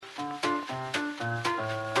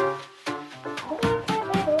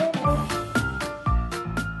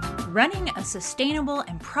Running a sustainable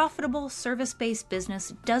and profitable service-based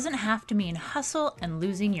business doesn't have to mean hustle and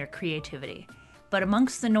losing your creativity. But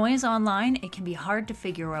amongst the noise online, it can be hard to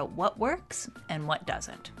figure out what works and what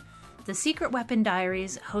doesn't. The Secret Weapon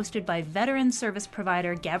Diaries, hosted by veteran service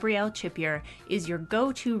provider Gabrielle Chipier, is your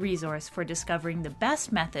go-to resource for discovering the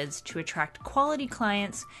best methods to attract quality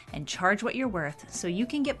clients and charge what you're worth so you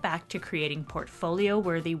can get back to creating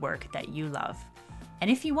portfolio-worthy work that you love. And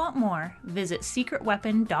if you want more, visit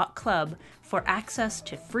secretweapon.club for access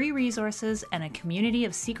to free resources and a community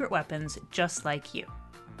of secret weapons just like you.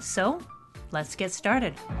 So, let's get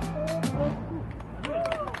started.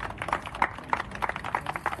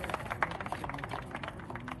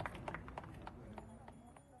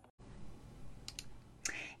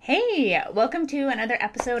 Hey, welcome to another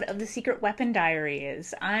episode of the Secret Weapon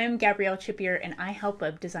Diaries. I'm Gabrielle Chipier and I help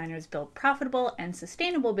web designers build profitable and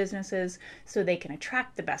sustainable businesses so they can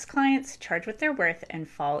attract the best clients, charge what they're worth, and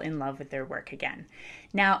fall in love with their work again.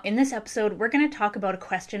 Now, in this episode, we're going to talk about a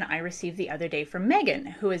question I received the other day from Megan,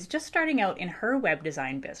 who is just starting out in her web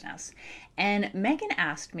design business. And Megan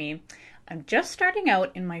asked me, I'm just starting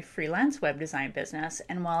out in my freelance web design business,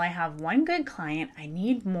 and while I have one good client, I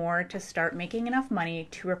need more to start making enough money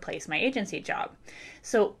to replace my agency job.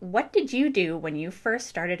 So what did you do when you first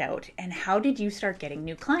started out, and how did you start getting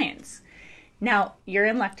new clients? Now, you're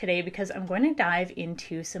in luck today because I'm going to dive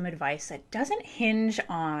into some advice that doesn't hinge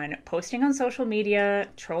on posting on social media,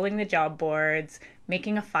 trolling the job boards,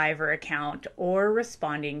 making a Fiverr account, or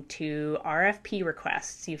responding to RFP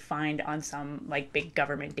requests you find on some big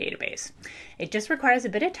government database. It just requires a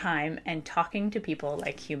bit of time and talking to people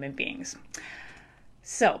like human beings.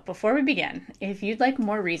 So before we begin, if you'd like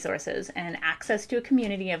more resources and access to a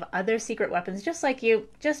community of other secret weapons just like you,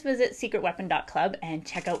 just visit secretweapon.club and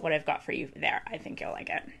check out what I've got for you there. I think you'll like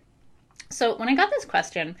it. So when I got this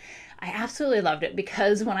question, I absolutely loved it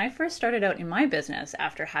because when I first started out in my business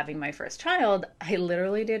after having my first child, I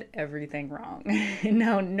literally did everything wrong.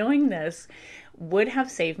 Now, knowing this would have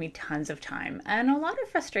saved me tons of time and a lot of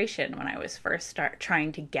frustration when I was first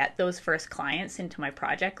trying to get those first clients into my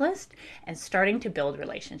project list and starting to build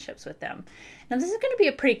relationships with them. Now, this is going to be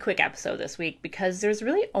a pretty quick episode this week because there's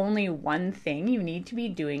really only one thing you need to be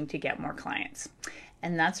doing to get more clients.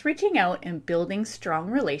 And that's reaching out and building strong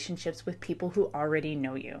relationships with people who already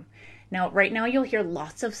know you. Now, right now you'll hear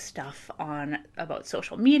lots of stuff about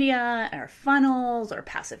social media or funnels or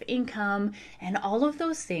passive income, and all of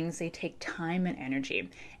those things, they take time and energy.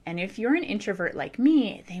 And if you're an introvert like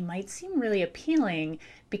me, they might seem really appealing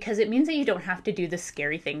because it means that you don't have to do the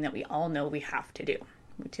scary thing that we all know we have to do,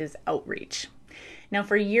 which is outreach. Now,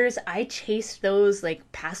 for years, I chased those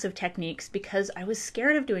passive techniques because I was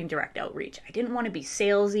scared of doing direct outreach. I didn't want to be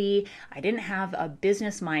salesy. I didn't have a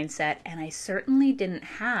business mindset, and I certainly didn't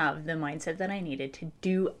have the mindset that I needed to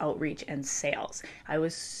do outreach and sales. I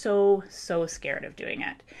was so scared of doing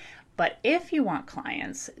it. But if you want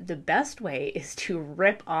clients, the best way is to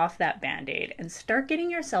rip off that Band-Aid and start getting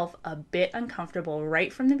yourself a bit uncomfortable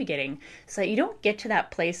right from the beginning so that you don't get to that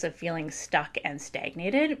place of feeling stuck and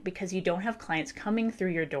stagnated because you don't have clients coming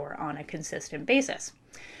through your door on a consistent basis.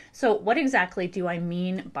 So what exactly do I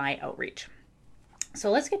mean by outreach? So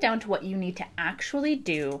let's get down to what you need to actually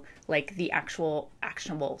do, the actual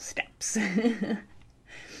actionable steps.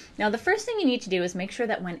 Now, the first thing you need to do is make sure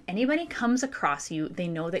that when anybody comes across you, they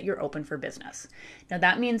know that you're open for business. Now,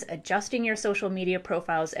 that means adjusting your social media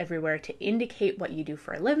profiles everywhere to indicate what you do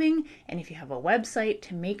for a living, and if you have a website,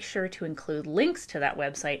 to make sure to include links to that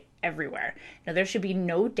website everywhere. Now, there should be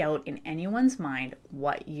no doubt in anyone's mind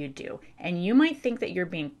what you do. And you might think that you're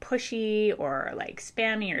being pushy or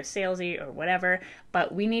spammy or salesy or whatever,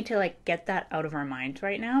 but we need to get that out of our minds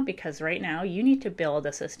right now because right now you need to build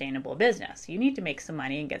a sustainable business. You need to make some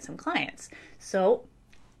money and get some clients. So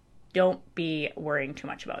don't be worrying too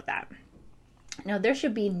much about that. Now, there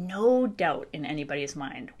should be no doubt in anybody's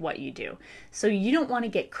mind what you do. So you don't want to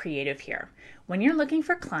get creative here. When you're looking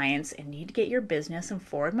for clients and need to get your business and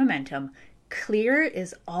forward momentum, clear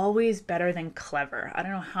is always better than clever. I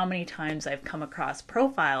don't know how many times I've come across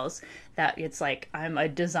profiles that it's I'm a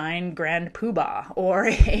design grand poobah or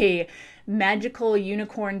a magical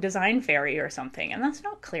unicorn design fairy or something. And that's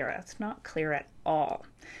not clear. That's not clear at all.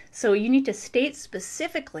 So you need to state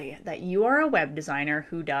specifically that you are a web designer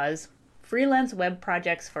who does freelance web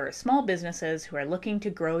projects for small businesses who are looking to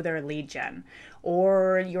grow their lead gen,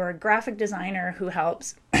 or you're a graphic designer who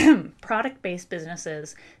helps product-based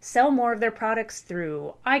businesses sell more of their products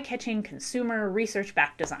through eye-catching consumer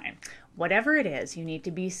research-backed design, Whatever it is, you need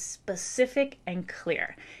to be specific and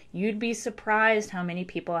clear. You'd be surprised how many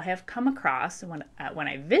people I have come across when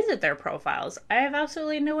I visit their profiles, I have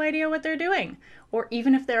absolutely no idea what they're doing, or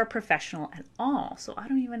even if they're a professional at all. So I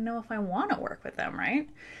don't even know if I want to work with them, right?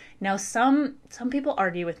 Now, some people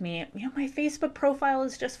argue with me, my Facebook profile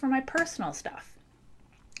is just for my personal stuff.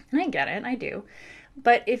 And I get it, I do.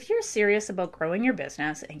 But if you're serious about growing your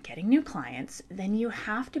business and getting new clients, then you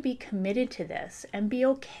have to be committed to this and be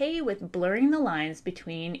okay with blurring the lines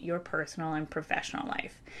between your personal and professional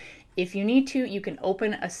life. If you need to, you can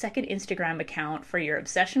open a second Instagram account for your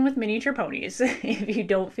obsession with miniature ponies if you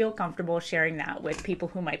don't feel comfortable sharing that with people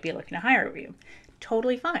who might be looking to hire you.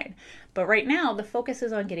 Totally fine. But right now, the focus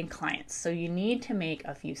is on getting clients. So you need to make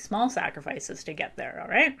a few small sacrifices to get there, all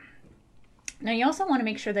right? Now, you also want to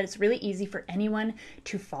make sure that it's really easy for anyone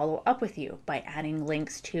to follow up with you by adding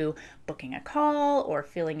links to booking a call or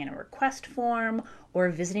filling in a request form or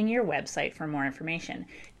visiting your website for more information.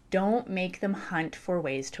 Don't make them hunt for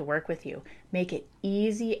ways to work with you. Make it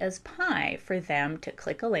easy as pie for them to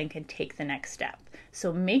click a link and take the next step.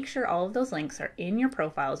 So make sure all of those links are in your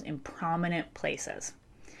profiles in prominent places.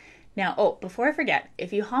 Now, before I forget,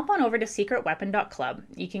 if you hop on over to secretweapon.club,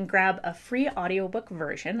 you can grab a free audiobook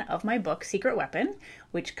version of my book, Secret Weapon,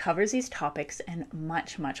 which covers these topics and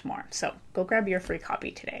much, much more. So go grab your free copy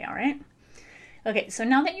today, all right? Okay, so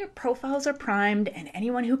now that your profiles are primed and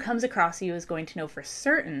anyone who comes across you is going to know for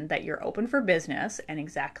certain that you're open for business and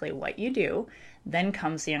exactly what you do, then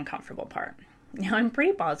comes the uncomfortable part. Now, I'm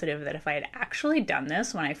pretty positive that if I had actually done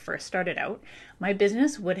this when I first started out, my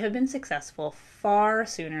business would have been successful far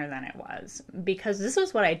sooner than it was, because this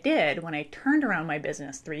was what I did when I turned around my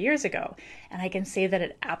business 3 years ago, and I can say that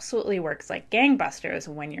it absolutely works like gangbusters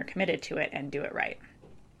when you're committed to it and do it right.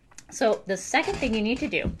 So the second thing you need to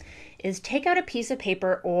do is take out a piece of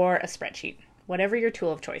paper or a spreadsheet, whatever your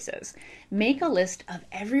tool of choice is. Make a list of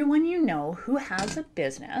everyone you know who has a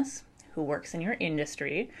business, who works in your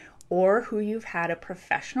industry, or who you've had a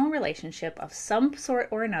professional relationship of some sort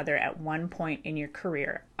or another at one point in your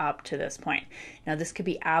career up to this point. Now, this could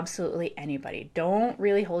be absolutely anybody. Don't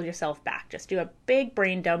really hold yourself back. Just do a big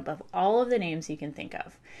brain dump of all of the names you can think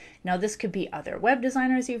of. Now, this could be other web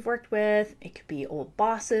designers you've worked with. It could be old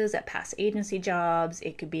bosses at past agency jobs.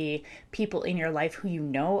 It could be people in your life who you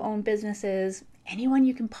know own businesses. Anyone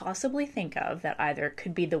you can possibly think of that either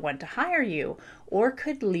could be the one to hire you or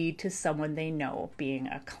could lead to someone they know being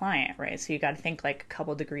a client, right? So you got to think like a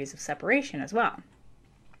couple degrees of separation as well.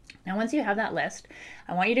 Now, once you have that list,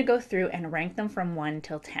 I want you to go through and rank them from 1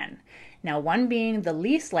 till 10. Now, 1 being the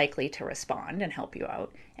least likely to respond and help you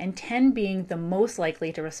out, and 10 being the most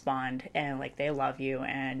likely to respond and like they love you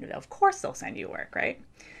and of course they'll send you work, right?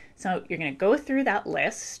 So you're going to go through that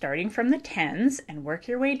list starting from the 10s and work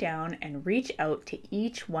your way down and reach out to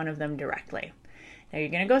each one of them directly. Now you're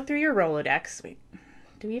going to go through your Rolodex. Wait,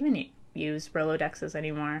 do we even use Rolodexes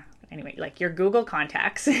anymore? Anyway, like your Google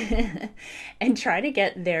contacts and try to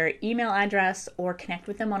get their email address or connect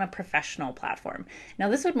with them on a professional platform. Now,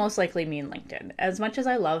 this would most likely mean LinkedIn. As much as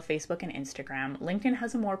I love Facebook and Instagram, LinkedIn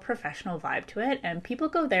has a more professional vibe to it, and people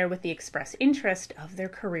go there with the express interest of their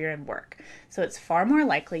career and work. So it's far more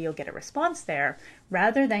likely you'll get a response there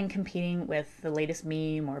rather than competing with the latest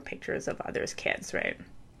meme or pictures of others' kids, right?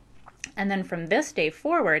 And then from this day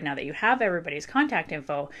forward, now that you have everybody's contact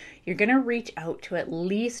info, you're going to reach out to at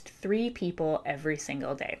least 3 people every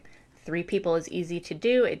single day. 3 people is easy to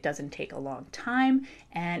do. It doesn't take a long time,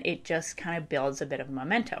 and it just kind of builds a bit of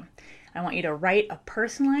momentum. I want you to write a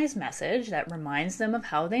personalized message that reminds them of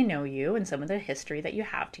how they know you and some of the history that you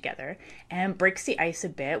have together and breaks the ice a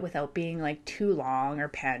bit without being like too long or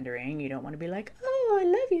pandering. You don't want to be like, oh, I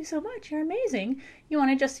love you so much, you're amazing. You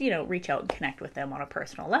want to just, reach out and connect with them on a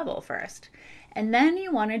personal level first. And then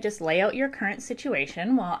you want to just lay out your current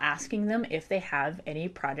situation while asking them if they have any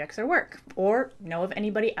projects or work or know of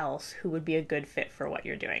anybody else who would be a good fit for what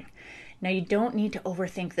you're doing. Now, you don't need to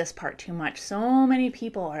overthink this part too much. So many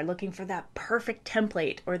people are looking for that perfect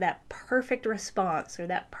template or that perfect response or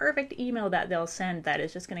that perfect email that they'll send that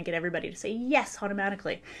is just going to get everybody to say yes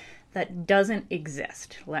automatically. That doesn't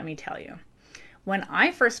exist, let me tell you. When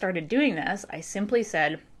I first started doing this, I simply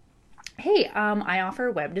said, hey, I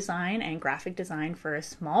offer web design and graphic design for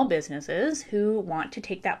small businesses who want to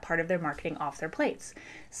take that part of their marketing off their plates.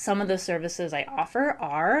 Some of the services I offer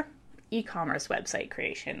are e-commerce website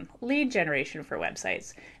creation, lead generation for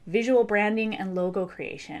websites, visual branding and logo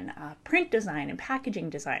creation, print design and packaging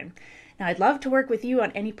design. Now, I'd love to work with you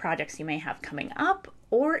on any projects you may have coming up,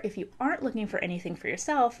 or if you aren't looking for anything for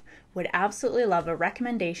yourself, would absolutely love a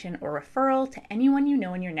recommendation or referral to anyone you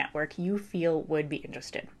know in your network you feel would be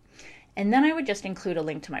interested. And then I would just include a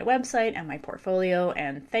link to my website and my portfolio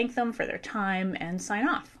and thank them for their time and sign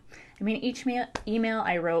off. I mean, each email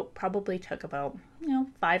I wrote probably took about,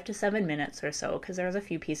 5 to 7 minutes or so, because there was a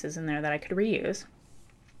few pieces in there that I could reuse.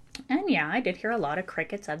 And yeah, I did hear a lot of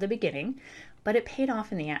crickets at the beginning, but it paid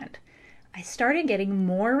off in the end. I started getting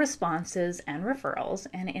more responses and referrals,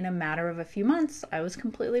 and in a matter of a few months, I was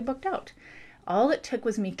completely booked out. All it took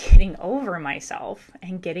was me getting over myself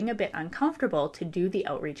and getting a bit uncomfortable to do the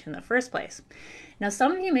outreach in the first place. Now,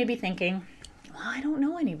 some of you may be thinking, well, I don't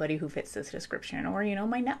know anybody who fits this description, or,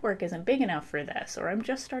 my network isn't big enough for this, or I'm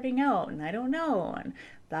just starting out and I don't know, and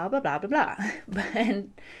blah, blah, blah, blah, blah. But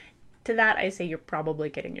to that, I say you're probably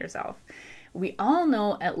kidding yourself. We all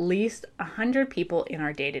know at least 100 people in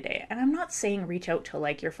our day-to-day, and I'm not saying reach out to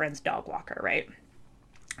like your friend's dog walker, right?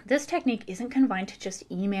 This technique isn't confined to just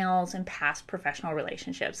emails and past professional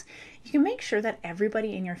relationships. You can make sure that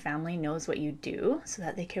everybody in your family knows what you do so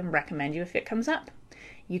that they can recommend you if it comes up.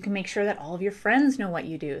 You can make sure that all of your friends know what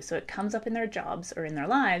you do so it comes up in their jobs or in their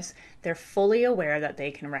lives. They're fully aware that they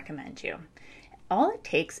can recommend you. All it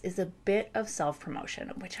takes is a bit of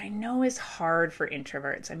self-promotion, which I know is hard for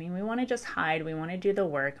introverts. I mean, we want to just hide, we want to do the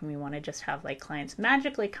work, and we want to just have clients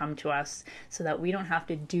magically come to us so that we don't have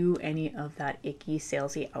to do any of that icky,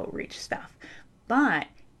 salesy outreach stuff. But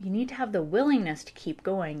you need to have the willingness to keep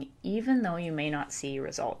going, even though you may not see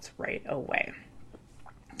results right away.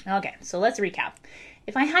 Okay, so let's recap.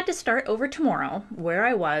 If I had to start over tomorrow, where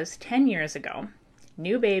I was 10 years ago,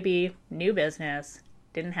 new baby, new business,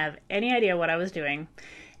 didn't have any idea what I was doing,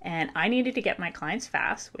 and I needed to get my clients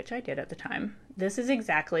fast, which I did at the time, this is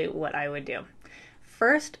exactly what I would do.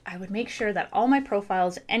 First, I would make sure that all my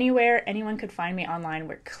profiles anywhere anyone could find me online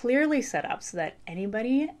were clearly set up so that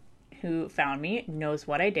anybody who found me knows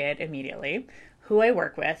what I did immediately, who I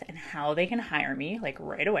work with, and how they can hire me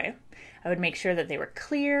right away. I would make sure that they were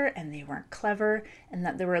clear and they weren't clever, and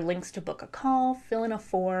that there were links to book a call, fill in a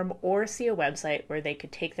form, or see a website where they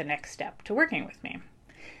could take the next step to working with me.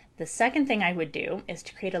 The second thing I would do is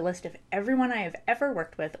to create a list of everyone I have ever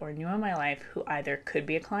worked with or knew in my life who either could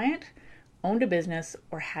be a client, owned a business,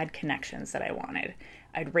 or had connections that I wanted.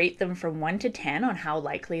 I'd rate them from 1 to 10 on how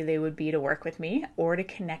likely they would be to work with me or to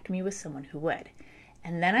connect me with someone who would.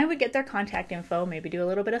 And then I would get their contact info, maybe do a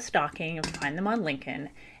little bit of stalking and find them on LinkedIn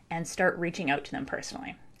and start reaching out to them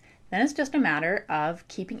personally. Then it's just a matter of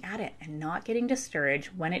keeping at it and not getting discouraged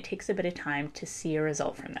when it takes a bit of time to see a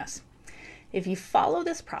result from this. If you follow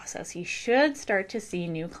this process, you should start to see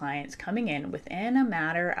new clients coming in within a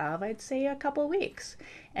matter of, I'd say, a couple weeks.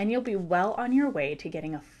 And you'll be well on your way to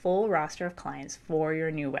getting a full roster of clients for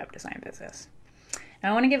your new web design business. Now,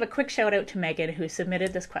 I want to give a quick shout out to Megan, who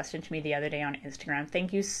submitted this question to me the other day on Instagram.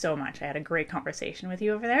 Thank you so much. I had a great conversation with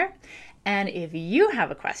you over there. And if you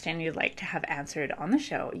have a question you'd like to have answered on the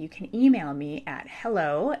show, you can email me at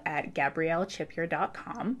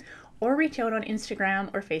hello@gabriellechippier.com or reach out on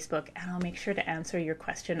Instagram or Facebook, and I'll make sure to answer your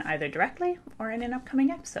question either directly or in an upcoming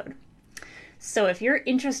episode. So if you're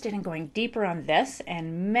interested in going deeper on this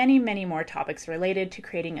and many, many more topics related to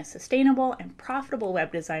creating a sustainable and profitable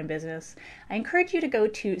web design business, I encourage you to go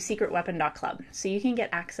to secretweapon.club so you can get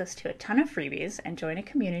access to a ton of freebies and join a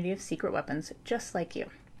community of secret weapons just like you.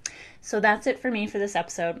 So that's it for me for this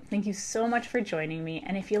episode. Thank you so much for joining me.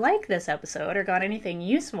 And if you like this episode or got anything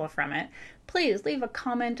useful from it, please leave a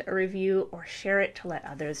comment, a review, or share it to let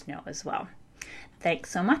others know as well.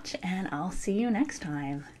 Thanks so much, and I'll see you next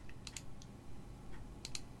time.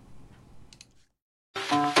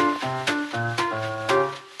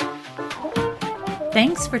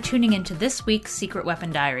 Thanks for tuning into this week's Secret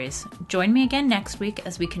Weapon Diaries. Join me again next week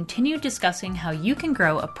as we continue discussing how you can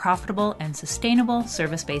grow a profitable and sustainable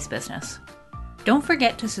service-based business. Don't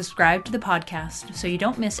forget to subscribe to the podcast so you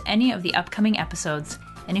don't miss any of the upcoming episodes.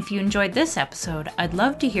 And if you enjoyed this episode, I'd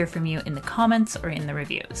love to hear from you in the comments or in the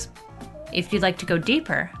reviews. If you'd like to go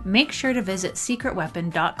deeper, make sure to visit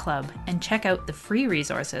secretweapon.club and check out the free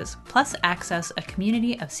resources, plus access a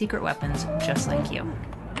community of secret weapons just like you.